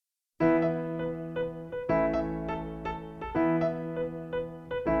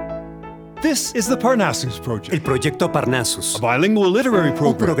This is the Parnassus Project, El Proyecto Parnassus, a bilingual literary un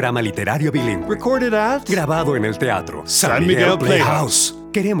program programa literario bilingüe, recorded at grabado en el teatro San Miguel Playhouse.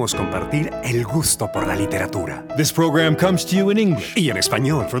 Queremos compartir el gusto por la literatura. This program comes to you in English. Y en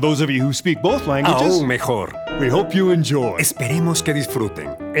español. For those of you who speak both languages, Aún mejor. we hope you enjoy Esperemos que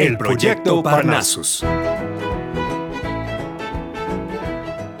disfruten El Proyecto Parnassus.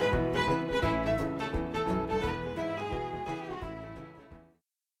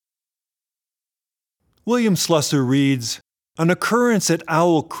 William Slusser reads An Occurrence at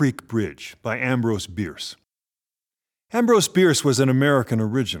Owl Creek Bridge by Ambrose Bierce. Ambrose Bierce was an American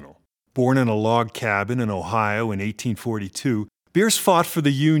original. Born in a log cabin in Ohio in 1842, Bierce fought for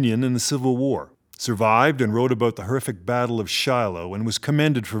the Union in the Civil War, survived and wrote about the horrific Battle of Shiloh, and was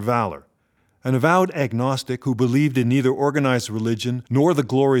commended for valor. An avowed agnostic who believed in neither organized religion nor the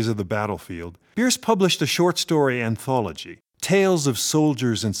glories of the battlefield, Bierce published a short story anthology, Tales of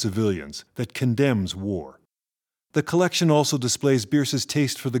Soldiers and Civilians, that condemns war. The collection also displays Bierce's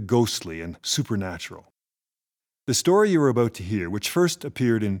taste for the ghostly and supernatural. The story you are about to hear, which first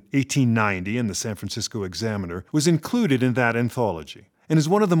appeared in 1890 in the San Francisco Examiner, was included in that anthology and is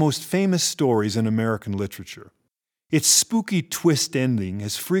one of the most famous stories in American literature. Its spooky twist ending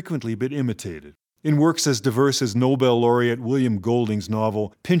has frequently been imitated in works as diverse as Nobel laureate William Golding's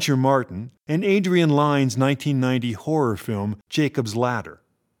novel Pincher Martin and Adrian Lyne's 1990 horror film Jacob's Ladder.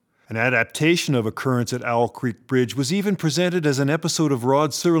 An adaptation of Occurrence at Owl Creek Bridge was even presented as an episode of Rod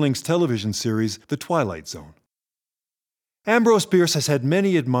Serling's television series The Twilight Zone. Ambrose Bierce has had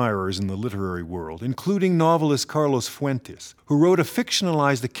many admirers in the literary world, including novelist Carlos Fuentes, who wrote a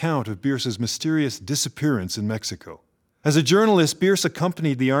fictionalized account of Bierce's mysterious disappearance in Mexico. As a journalist, Bierce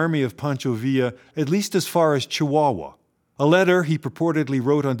accompanied the army of Pancho Villa at least as far as Chihuahua. A letter he purportedly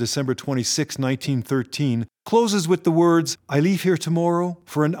wrote on December 26, 1913, closes with the words, "I leave here tomorrow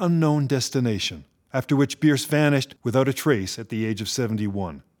for an unknown destination," after which Bierce vanished without a trace at the age of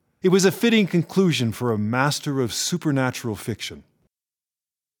 71. It was a fitting conclusion for a master of supernatural fiction.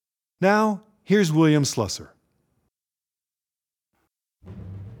 Now, here's William Slusser.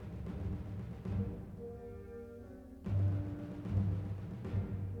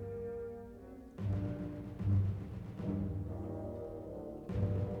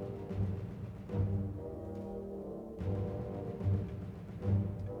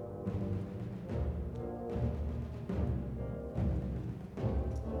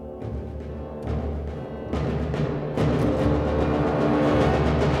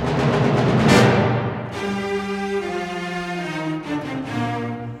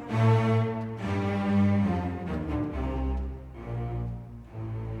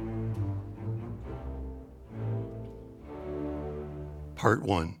 Part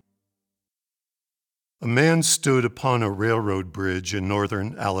 1. A man stood upon a railroad bridge in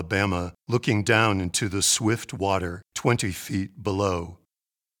northern Alabama, looking down into the swift water 20 feet below.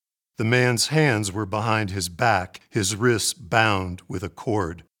 The man's hands were behind his back, his wrists bound with a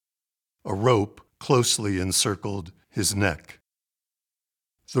cord. A rope closely encircled his neck.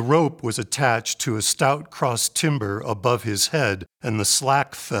 The rope was attached to a stout cross timber above his head, and the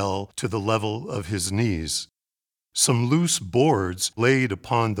slack fell to the level of his knees. Some loose boards laid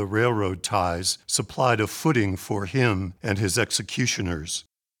upon the railroad ties supplied a footing for him and his executioners,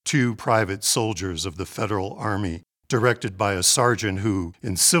 2 private soldiers of the Federal Army, directed by a sergeant who,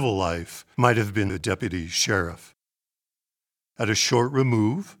 in civil life, might have been a deputy sheriff. At a short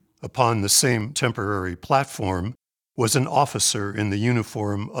remove, upon the same temporary platform, was an officer in the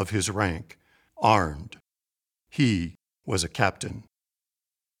uniform of his rank, armed. He was a captain.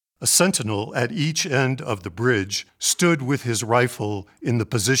 A sentinel at each end of the bridge stood with his rifle in the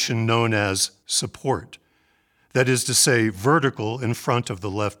position known as support. That is to say, vertical in front of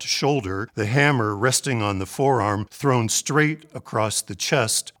the left shoulder, the hammer resting on the forearm thrown straight across the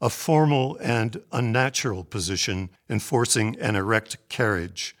chest, a formal and unnatural position enforcing an erect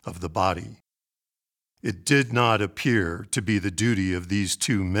carriage of the body. It did not appear to be the duty of these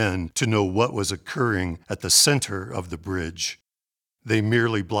 2 men to know what was occurring at the center of the bridge. They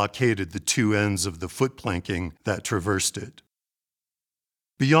merely blockaded the 2 ends of the foot planking that traversed it.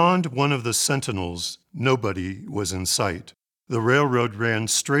 Beyond one of the sentinels, nobody was in sight. The railroad ran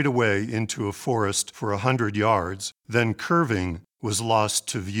straight away into a forest for 100 yards, then curving was lost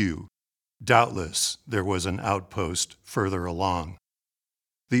to view. Doubtless there was an outpost further along.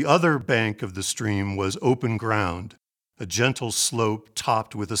 The other bank of the stream was open ground, a gentle slope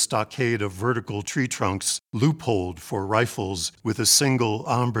topped with a stockade of vertical tree trunks, loopholed for rifles with a single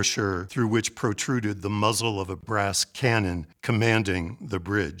embrasure through which protruded the muzzle of a brass cannon commanding the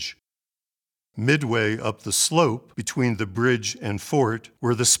bridge. Midway up the slope between the bridge and fort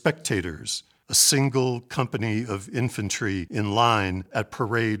were the spectators, a single company of infantry in line at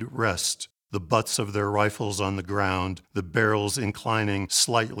parade rest, the butts of their rifles on the ground, the barrels inclining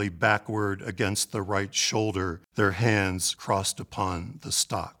slightly backward against the right shoulder, their hands crossed upon the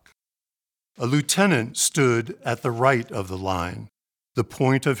stock. A lieutenant stood at the right of the line, the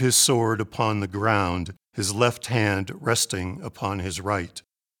point of his sword upon the ground, his left hand resting upon his right.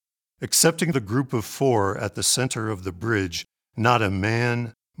 Excepting the group of 4 at the center of the bridge, not a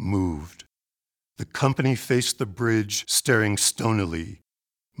man moved. The company faced the bridge, staring stonily,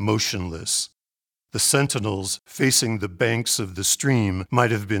 motionless. The sentinels facing the banks of the stream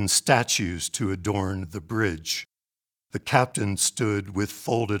might have been statues to adorn the bridge. The captain stood with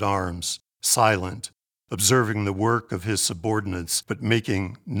folded arms, silent, observing the work of his subordinates, but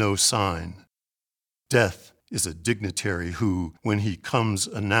making no sign. Death is a dignitary who, when he comes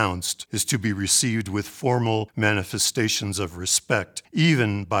announced, is to be received with formal manifestations of respect,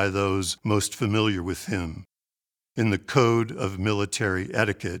 even by those most familiar with him. In the code of military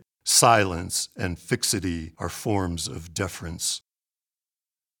etiquette, silence and fixity are forms of deference.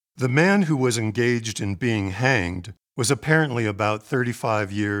 The man who was engaged in being hanged was apparently about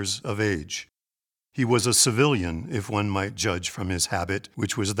 35 years of age. He was a civilian, if one might judge from his habit,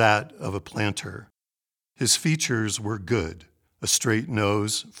 which was that of a planter. His features were good, a straight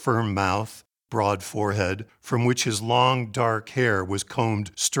nose, firm mouth, broad forehead, from which his long dark hair was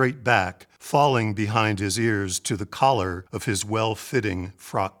combed straight back, falling behind his ears to the collar of his well-fitting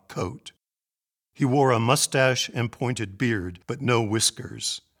frock coat. He wore a mustache and pointed beard, but no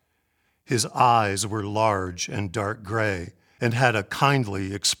whiskers. His eyes were large and dark gray, and had a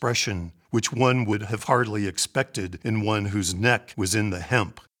kindly expression, which one would have hardly expected in one whose neck was in the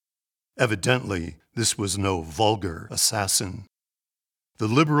hemp. Evidently, this was no vulgar assassin. The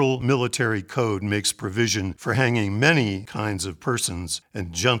liberal military code makes provision for hanging many kinds of persons,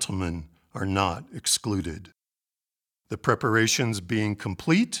 and gentlemen are not excluded. The preparations being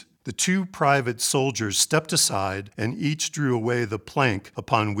complete, the 2 private soldiers stepped aside and each drew away the plank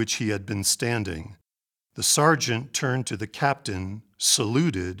upon which he had been standing. The sergeant turned to the captain,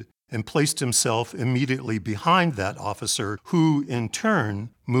 saluted, and placed himself immediately behind that officer, who, in turn,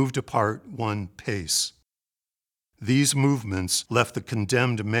 moved apart 1 pace. These movements left the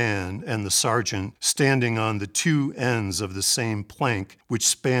condemned man and the sergeant standing on the 2 ends of the same plank which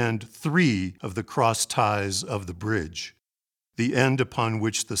spanned 3 of the cross ties of the bridge. The end upon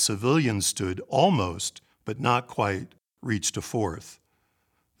which the civilian stood almost, but not quite, reached a 4th.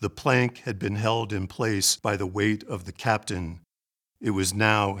 The plank had been held in place by the weight of the captain. It was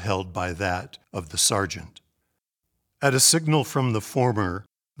now held by that of the sergeant. At a signal from the former,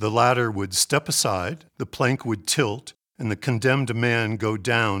 the latter would step aside, the plank would tilt, and the condemned man go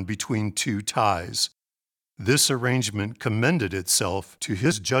down between 2 ties. This arrangement commended itself to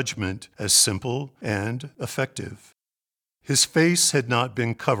his judgment as simple and effective. His face had not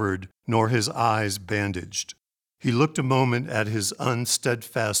been covered, nor his eyes bandaged. He looked a moment at his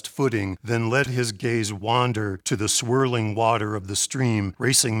unsteadfast footing, then let his gaze wander to the swirling water of the stream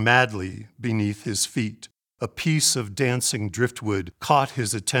racing madly beneath his feet. A piece of dancing driftwood caught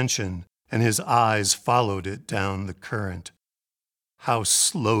his attention, and his eyes followed it down the current. How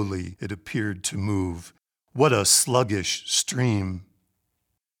slowly it appeared to move! What a sluggish stream!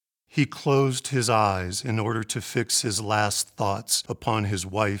 He closed his eyes in order to fix his last thoughts upon his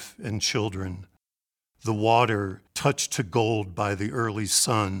wife and children. The water, touched to gold by the early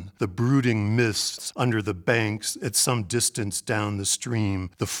sun, the brooding mists under the banks at some distance down the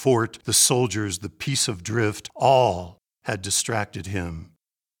stream, the fort, the soldiers, the piece of drift, all had distracted him.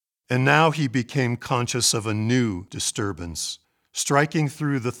 And now he became conscious of a new disturbance. Striking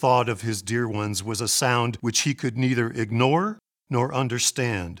through the thought of his dear ones was a sound which he could neither ignore nor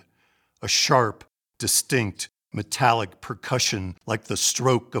understand, a sharp, distinct, metallic percussion like the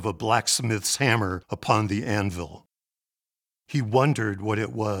stroke of a blacksmith's hammer upon the anvil. He wondered what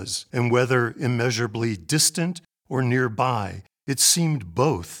it was, and whether immeasurably distant or nearby. It seemed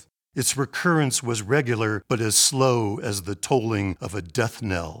both. Its recurrence was regular, but as slow as the tolling of a death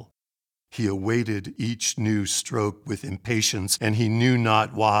knell. He awaited each new stroke with impatience, and he knew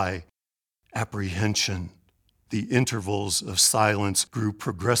not why. Apprehension. The intervals of silence grew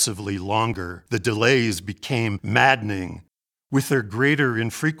progressively longer. The delays became maddening. With their greater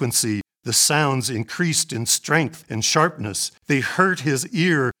infrequency, the sounds increased in strength and sharpness. They hurt his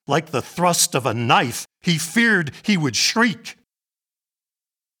ear like the thrust of a knife. He feared he would shriek.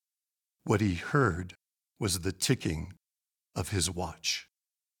 What he heard was the ticking of his watch.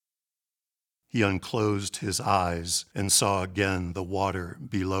 He unclosed his eyes and saw again the water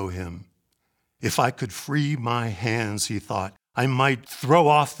below him. If I could free my hands, he thought, I might throw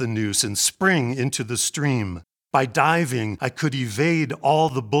off the noose and spring into the stream. By diving, I could evade all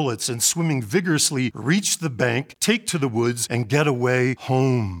the bullets and swimming vigorously reach the bank, take to the woods, and get away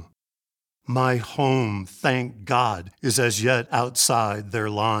home. My home, thank God, is as yet outside their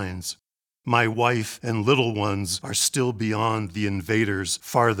lines. My wife and little ones are still beyond the invaders'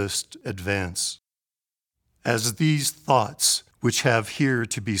 farthest advance. As these thoughts, which have here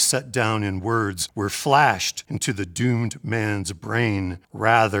to be set down in words, were flashed into the doomed man's brain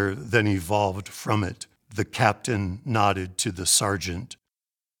rather than evolved from it, the captain nodded to the sergeant.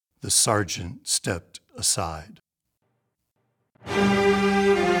 The sergeant stepped aside.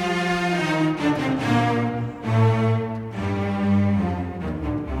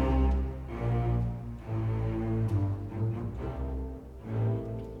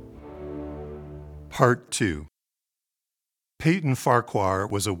 Part 2. Peyton Farquhar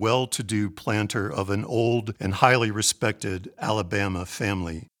was a well-to-do planter of an old and highly respected Alabama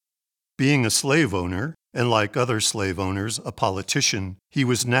family. Being a slave owner, and like other slave owners, a politician, he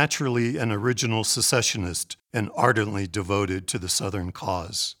was naturally an original secessionist and ardently devoted to the Southern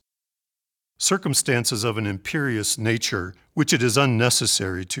cause. Circumstances of an imperious nature, which it is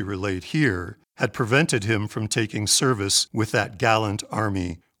unnecessary to relate here, had prevented him from taking service with that gallant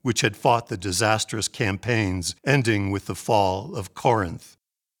army which had fought the disastrous campaigns ending with the fall of Corinth.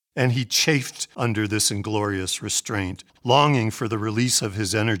 And he chafed under this inglorious restraint, longing for the release of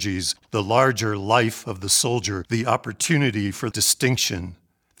his energies, the larger life of the soldier, the opportunity for distinction.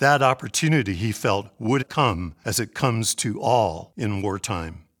 That opportunity, he felt, would come as it comes to all in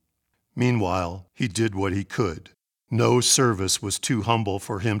wartime. Meanwhile, he did what he could. No service was too humble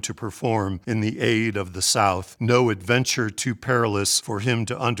for him to perform in the aid of the South, no adventure too perilous for him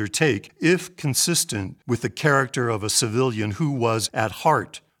to undertake, if consistent with the character of a civilian who was, at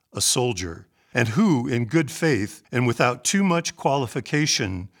heart, a soldier, and who, in good faith and without too much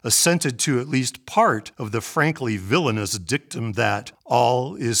qualification, assented to at least part of the frankly villainous dictum that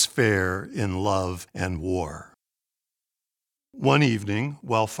all is fair in love and war. One evening,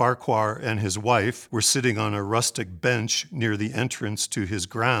 while Farquhar and his wife were sitting on a rustic bench near the entrance to his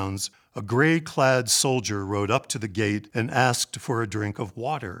grounds, a gray-clad soldier rode up to the gate and asked for a drink of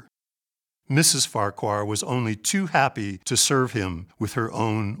water. Mrs. Farquhar was only too happy to serve him with her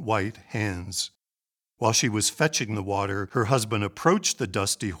own white hands. While she was fetching the water, her husband approached the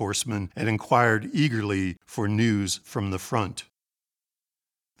dusty horseman and inquired eagerly for news from the front.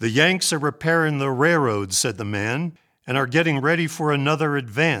 "The Yanks are repairing the railroad," said the man, "and are getting ready for another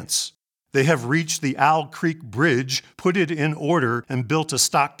advance. They have reached the Owl Creek Bridge, put it in order, and built a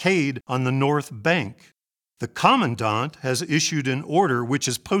stockade on the north bank. The commandant has issued an order which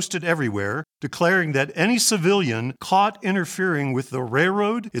is posted everywhere, declaring that any civilian caught interfering with the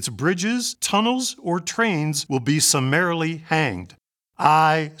railroad, its bridges, tunnels, or trains will be summarily hanged.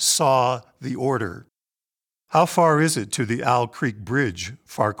 I saw the order." "How far is it to the Owl Creek Bridge?"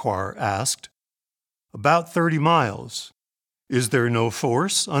 Farquhar asked. "About 30 miles. Is there no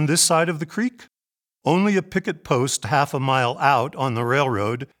force on this side of the creek?" "Only a picket post half a mile out on the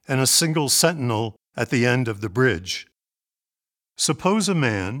railroad and a single sentinel at the end of the bridge." "Suppose a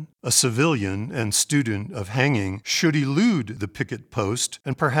man, a civilian and student of hanging, should elude the picket post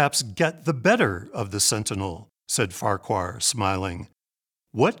and perhaps get the better of the sentinel," said Farquhar, smiling.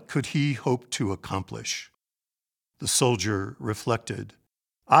 "What could he hope to accomplish?" The soldier reflected.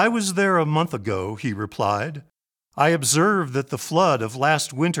 "I was there a month ago," he replied. "I observed that the flood of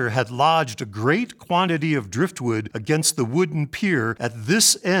last winter had lodged a great quantity of driftwood against the wooden pier at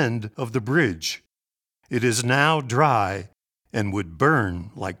this end of the bridge. It is now dry and would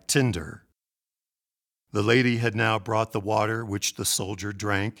burn like tinder." The lady had now brought the water, which the soldier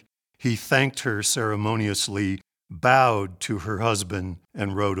drank. He thanked her ceremoniously, bowed to her husband,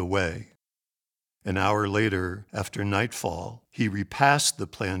 and rode away. An hour later, after nightfall, he repassed the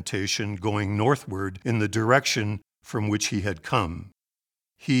plantation, going northward in the direction from which he had come.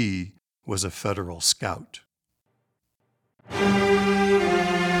 He was a Federal scout.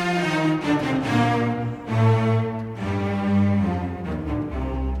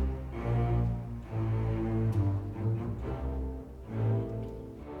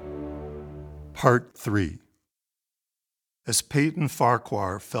 Part 3. As Peyton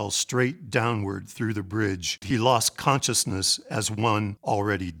Farquhar fell straight downward through the bridge, he lost consciousness as one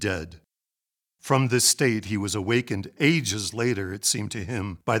already dead. From this state he was awakened ages later, it seemed to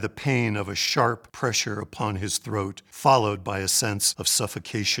him, by the pain of a sharp pressure upon his throat, followed by a sense of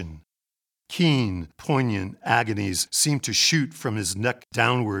suffocation. Keen, poignant agonies seemed to shoot from his neck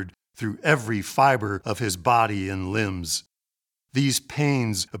downward through every fiber of his body and limbs. These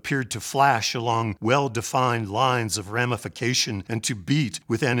pains appeared to flash along well-defined lines of ramification and to beat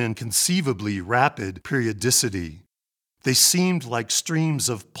with an inconceivably rapid periodicity. They seemed like streams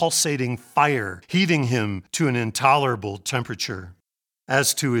of pulsating fire, heating him to an intolerable temperature.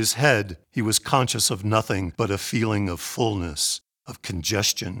 As to his head, he was conscious of nothing but a feeling of fullness, of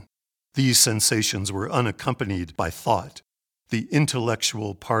congestion. These sensations were unaccompanied by thought. The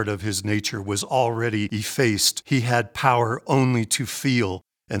intellectual part of his nature was already effaced. He had power only to feel,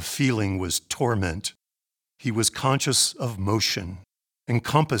 and feeling was torment. He was conscious of motion,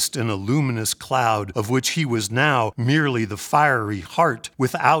 encompassed in a luminous cloud of which he was now merely the fiery heart.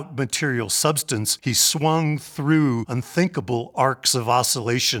 Without material substance, he swung through unthinkable arcs of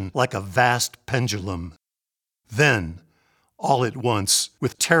oscillation like a vast pendulum. Then, all at once,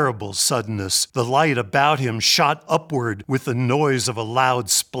 with terrible suddenness, the light about him shot upward with the noise of a loud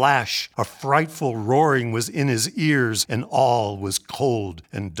splash. A frightful roaring was in his ears, and all was cold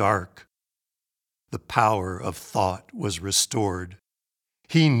and dark. The power of thought was restored.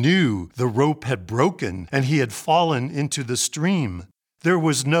 He knew the rope had broken, and he had fallen into the stream. There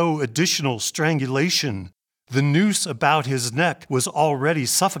was no additional strangulation. The noose about his neck was already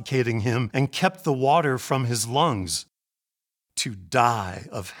suffocating him and kept the water from his lungs. To die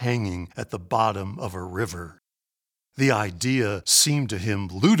of hanging at the bottom of a river. The idea seemed to him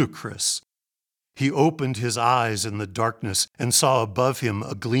ludicrous. He opened his eyes in the darkness and saw above him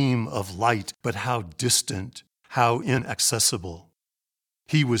a gleam of light, but how distant, how inaccessible.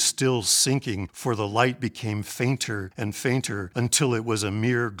 He was still sinking, for the light became fainter and fainter until it was a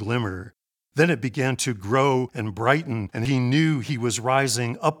mere glimmer. Then it began to grow and brighten, and he knew he was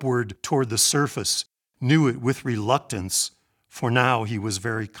rising upward toward the surface, knew it with reluctance, for now he was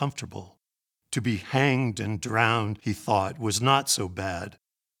very comfortable. To be hanged and drowned, he thought, was not so bad.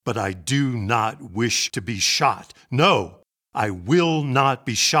 But I do not wish to be shot. No, I will not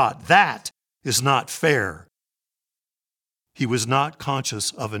be shot. That is not fair. He was not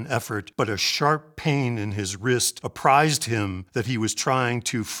conscious of an effort, but a sharp pain in his wrist apprised him that he was trying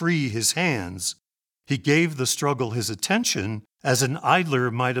to free his hands. He gave the struggle his attention, as an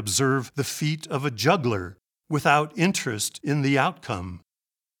idler might observe the feat of a juggler, without interest in the outcome.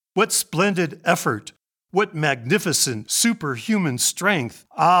 What splendid effort! What magnificent superhuman strength!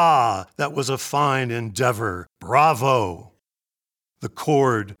 Ah, that was a fine endeavor! Bravo! The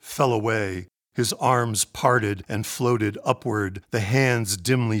cord fell away. His arms parted and floated upward, the hands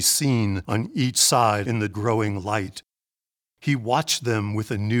dimly seen on each side in the growing light. He watched them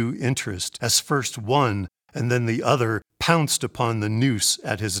with a new interest, as first one and then the other pounced upon the noose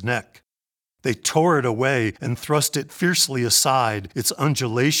at his neck. They tore it away and thrust it fiercely aside, its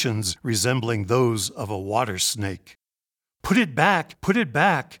undulations resembling those of a water snake. "Put it back! Put it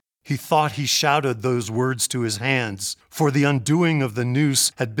back!" He thought he shouted those words to his hands, for the undoing of the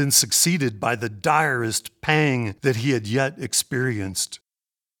noose had been succeeded by the direst pang that he had yet experienced.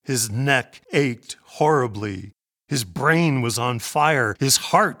 His neck ached horribly. His brain was on fire. His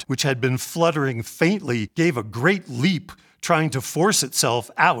heart, which had been fluttering faintly, gave a great leap, trying to force itself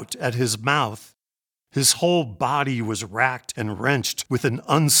out at his mouth. His whole body was racked and wrenched with an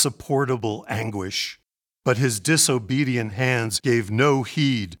unsupportable anguish. But his disobedient hands gave no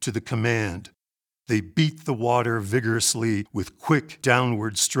heed to the command. They beat the water vigorously with quick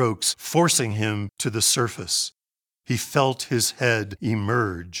downward strokes, forcing him to the surface. He felt his head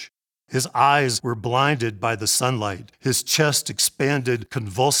emerge. His eyes were blinded by the sunlight. His chest expanded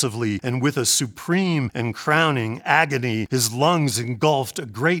convulsively, and with a supreme and crowning agony, his lungs engulfed a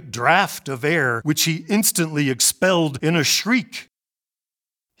great draught of air, which he instantly expelled in a shriek.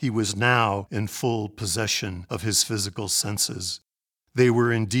 He was now in full possession of his physical senses. They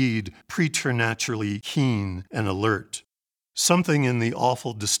were indeed preternaturally keen and alert. Something in the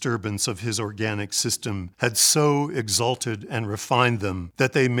awful disturbance of his organic system had so exalted and refined them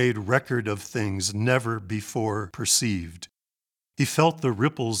that they made record of things never before perceived. He felt the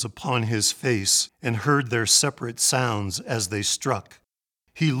ripples upon his face and heard their separate sounds as they struck.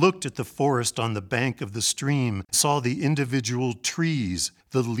 He looked at the forest on the bank of the stream, saw the individual trees,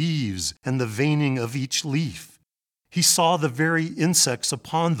 the leaves, and the veining of each leaf. He saw the very insects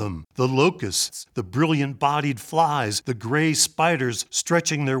upon them, the locusts, the brilliant-bodied flies, the gray spiders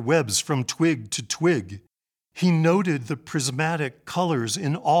stretching their webs from twig to twig. He noted the prismatic colors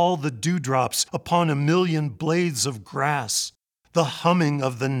in all the dewdrops upon a million blades of grass, the humming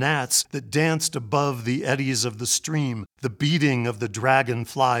of the gnats that danced above the eddies of the stream, the beating of the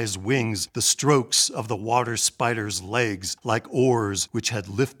dragonfly's wings, the strokes of the water spider's legs like oars which had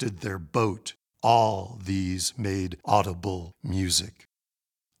lifted their boat. All these made audible music.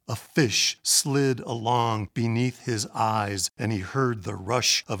 A fish slid along beneath his eyes, and he heard the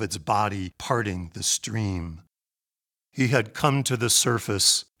rush of its body parting the stream. He had come to the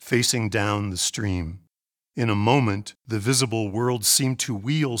surface, facing down the stream. In a moment, the visible world seemed to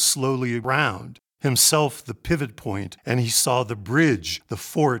wheel slowly around, himself the pivot point, and he saw the bridge, the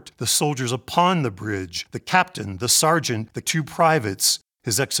fort, the soldiers upon the bridge, the captain, the sergeant, the two privates,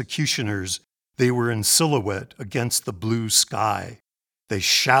 his executioners. They were in silhouette against the blue sky. They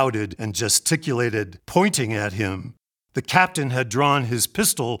shouted and gesticulated, pointing at him. The captain had drawn his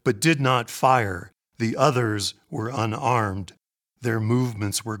pistol but did not fire. The others were unarmed. Their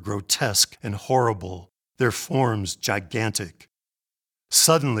movements were grotesque and horrible, their forms gigantic.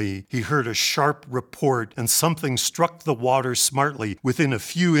 Suddenly, he heard a sharp report, and something struck the water smartly within a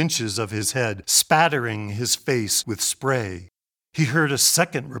few inches of his head, spattering his face with spray. He heard a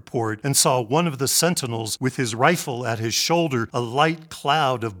second report and saw one of the sentinels with his rifle at his shoulder, a light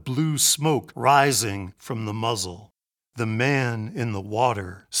cloud of blue smoke rising from the muzzle. The man in the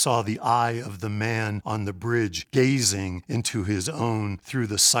water saw the eye of the man on the bridge gazing into his own through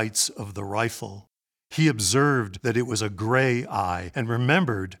the sights of the rifle. He observed that it was a gray eye and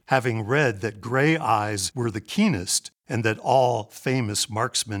remembered having read that gray eyes were the keenest and that all famous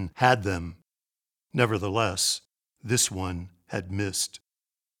marksmen had them. Nevertheless, this one had missed.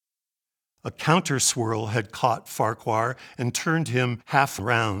 A counter-swirl had caught Farquhar and turned him half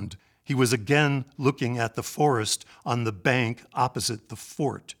round. He was again looking at the forest on the bank opposite the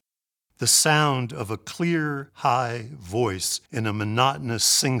fort. The sound of a clear, high voice in a monotonous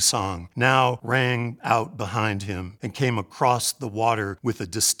sing-song now rang out behind him and came across the water with a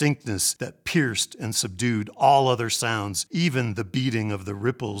distinctness that pierced and subdued all other sounds, even the beating of the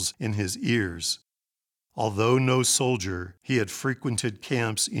ripples in his ears. Although no soldier, he had frequented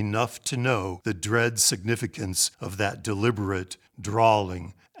camps enough to know the dread significance of that deliberate,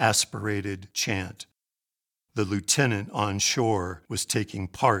 drawling, aspirated chant. The lieutenant on shore was taking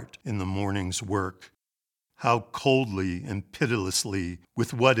part in the morning's work. How coldly and pitilessly,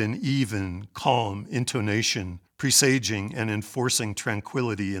 with what an even, calm intonation, presaging and enforcing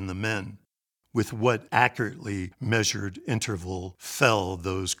tranquility in the men. With what accurately measured interval fell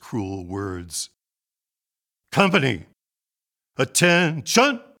those cruel words. Company,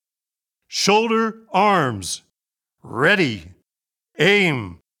 attention, shoulder arms, ready,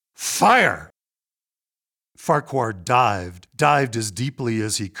 aim, fire. Farquhar dived as deeply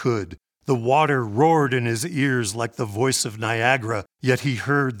as he could. The water roared in his ears like the voice of Niagara, yet he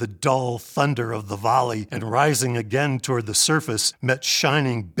heard the dull thunder of the volley, and rising again toward the surface, met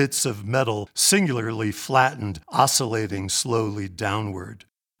shining bits of metal, singularly flattened, oscillating slowly downward.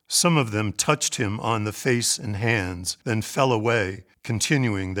 Some of them touched him on the face and hands, then fell away,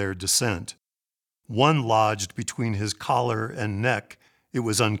 continuing their descent. One lodged between his collar and neck. It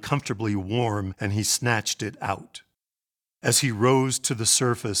was uncomfortably warm, and he snatched it out. As he rose to the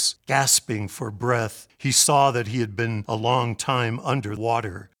surface, gasping for breath, he saw that he had been a long time under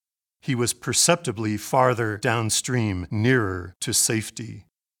water. He was perceptibly farther downstream, nearer to safety.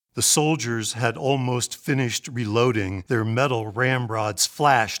 The soldiers had almost finished reloading. Their metal ramrods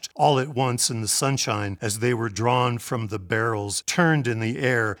flashed all at once in the sunshine as they were drawn from the barrels, turned in the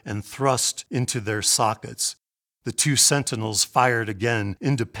air, and thrust into their sockets. The two sentinels fired again,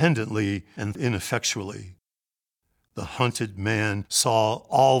 independently and ineffectually. The hunted man saw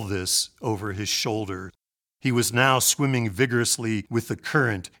all this over his shoulder. He was now swimming vigorously with the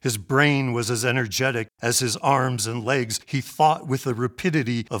current. His brain was as energetic as his arms and legs. He thought with the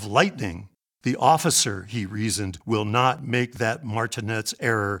rapidity of lightning. The officer, he reasoned, will not make that martinet's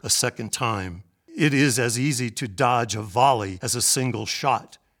error a second time. It is as easy to dodge a volley as a single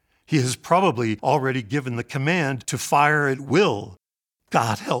shot. He has probably already given the command to fire at will.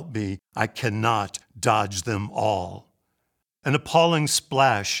 God help me, I cannot dodge them all. An appalling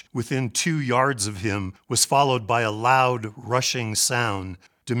splash within 2 yards of him was followed by a loud, rushing sound,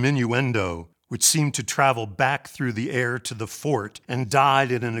 diminuendo, which seemed to travel back through the air to the fort and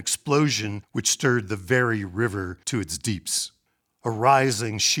died in an explosion which stirred the very river to its deeps. A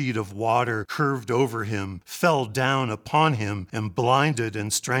rising sheet of water curved over him, fell down upon him, and blinded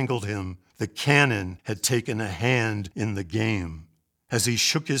and strangled him. The cannon had taken a hand in the game. As he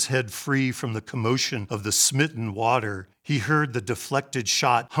shook his head free from the commotion of the smitten water, he heard the deflected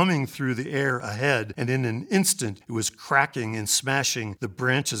shot humming through the air ahead, and in an instant it was cracking and smashing the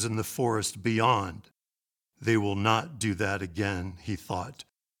branches in the forest beyond. They will not do that again, he thought.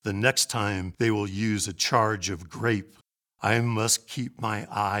 The next time they will use a charge of grape. I must keep my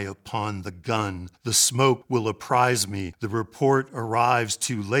eye upon the gun. The smoke will apprise me. The report arrives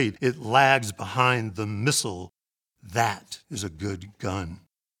too late. It lags behind the missile. That is a good gun.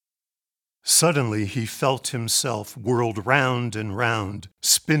 Suddenly he felt himself whirled round and round,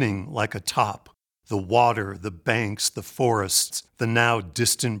 spinning like a top. The water, the banks, the forests, the now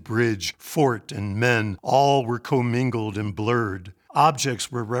distant bridge, fort, and men, all were commingled and blurred.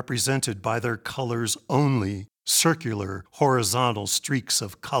 Objects were represented by their colors only, circular, horizontal streaks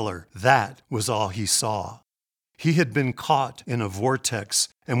of color. That was all he saw. He had been caught in a vortex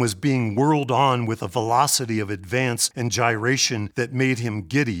and was being whirled on with a velocity of advance and gyration that made him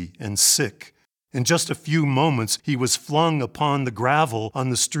giddy and sick. In just a few moments, he was flung upon the gravel on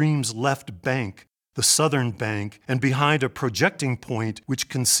the stream's left bank, the southern bank, and behind a projecting point which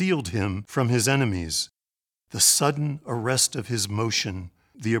concealed him from his enemies. The sudden arrest of his motion,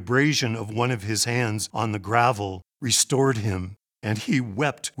 the abrasion of one of his hands on the gravel, restored him, and he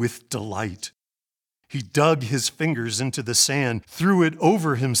wept with delight. He dug his fingers into the sand, threw it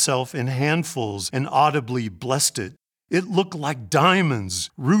over himself in handfuls, and audibly blessed it. It looked like diamonds,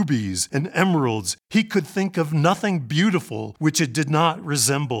 rubies, and emeralds. He could think of nothing beautiful which it did not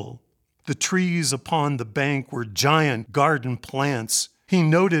resemble. The trees upon the bank were giant garden plants. He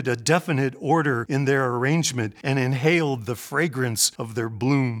noted a definite order in their arrangement and inhaled the fragrance of their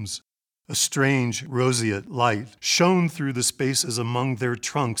blooms. A strange roseate light shone through the spaces among their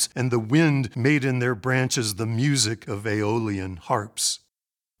trunks, and the wind made in their branches the music of Aeolian harps.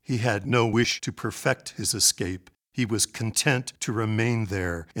 He had no wish to perfect his escape. He was content to remain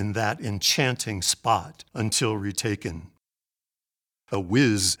there in that enchanting spot until retaken. A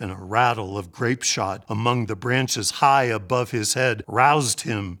whiz and a rattle of grape shot among the branches high above his head roused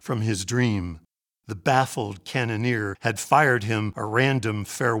him from his dream. The baffled cannoneer had fired him a random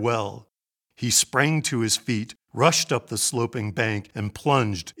farewell. He sprang to his feet, rushed up the sloping bank, and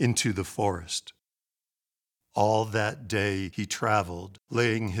plunged into the forest. All that day he traveled,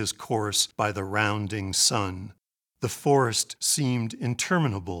 laying his course by the rounding sun. The forest seemed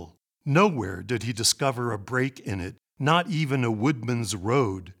interminable. Nowhere did he discover a break in it, not even a woodman's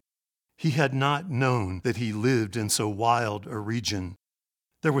road. He had not known that he lived in so wild a region.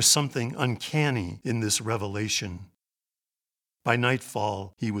 There was something uncanny in this revelation. By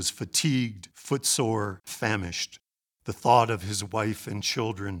nightfall, he was fatigued, footsore, famished. The thought of his wife and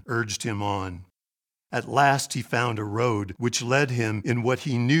children urged him on. At last he found a road which led him in what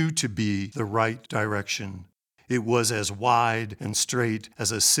he knew to be the right direction. It was as wide and straight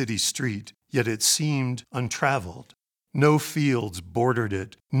as a city street, yet it seemed untraveled. No fields bordered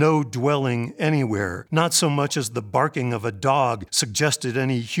it, no dwelling anywhere, not so much as the barking of a dog suggested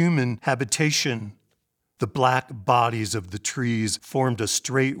any human habitation. The black bodies of the trees formed a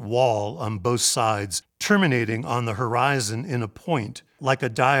straight wall on both sides, terminating on the horizon in a point, like a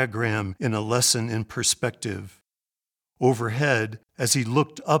diagram in a lesson in perspective. Overhead, as he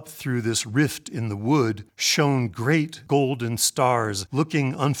looked up through this rift in the wood, shone great golden stars,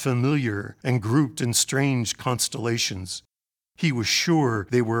 looking unfamiliar and grouped in strange constellations. He was sure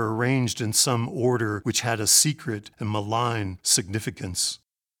they were arranged in some order which had a secret and malign significance.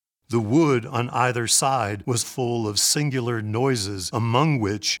 The wood on either side was full of singular noises, among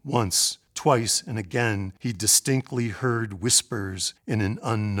which, once, twice, and again, he distinctly heard whispers in an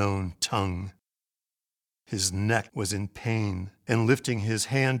unknown tongue. His neck was in pain, and lifting his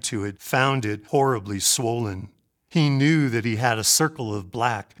hand to it, found it horribly swollen. He knew that he had a circle of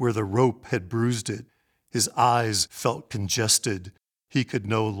black where the rope had bruised it. His eyes felt congested. He could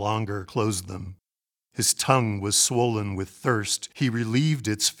no longer close them. His tongue was swollen with thirst. He relieved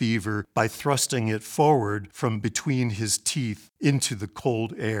its fever by thrusting it forward from between his teeth into the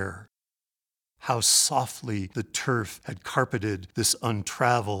cold air. How softly the turf had carpeted this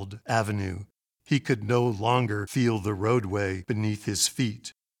untraveled avenue. He could no longer feel the roadway beneath his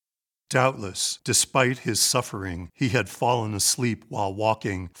feet. Doubtless, despite his suffering, he had fallen asleep while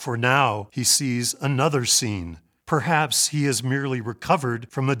walking, for now he sees another scene. Perhaps he has merely recovered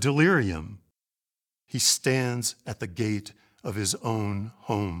from a delirium. He stands at the gate of his own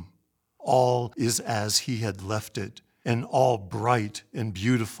home. All is as he had left it, and all bright and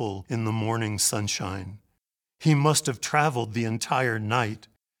beautiful in the morning sunshine. He must have traveled the entire night.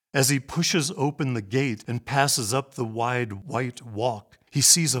 As he pushes open the gate and passes up the wide white walk, he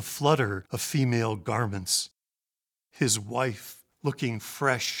sees a flutter of female garments. His wife, looking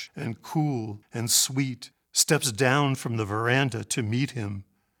fresh and cool and sweet, steps down from the veranda to meet him.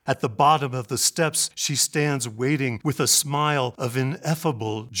 At the bottom of the steps, she stands waiting with a smile of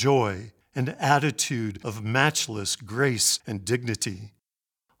ineffable joy, an attitude of matchless grace and dignity.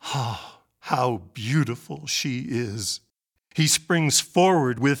 Ah, how beautiful she is! He springs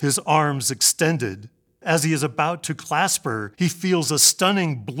forward with his arms extended. As he is about to clasp her, he feels a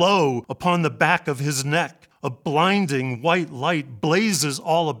stunning blow upon the back of his neck. A blinding white light blazes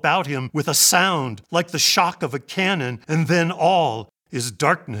all about him with a sound like the shock of a cannon, and then all is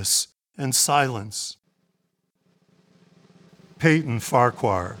darkness and silence. Peyton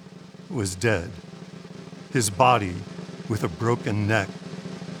Farquhar was dead. His body, with a broken neck,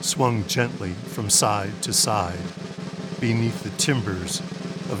 swung gently from side to side beneath the timbers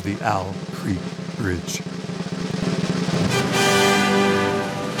of the Owl Creek Bridge.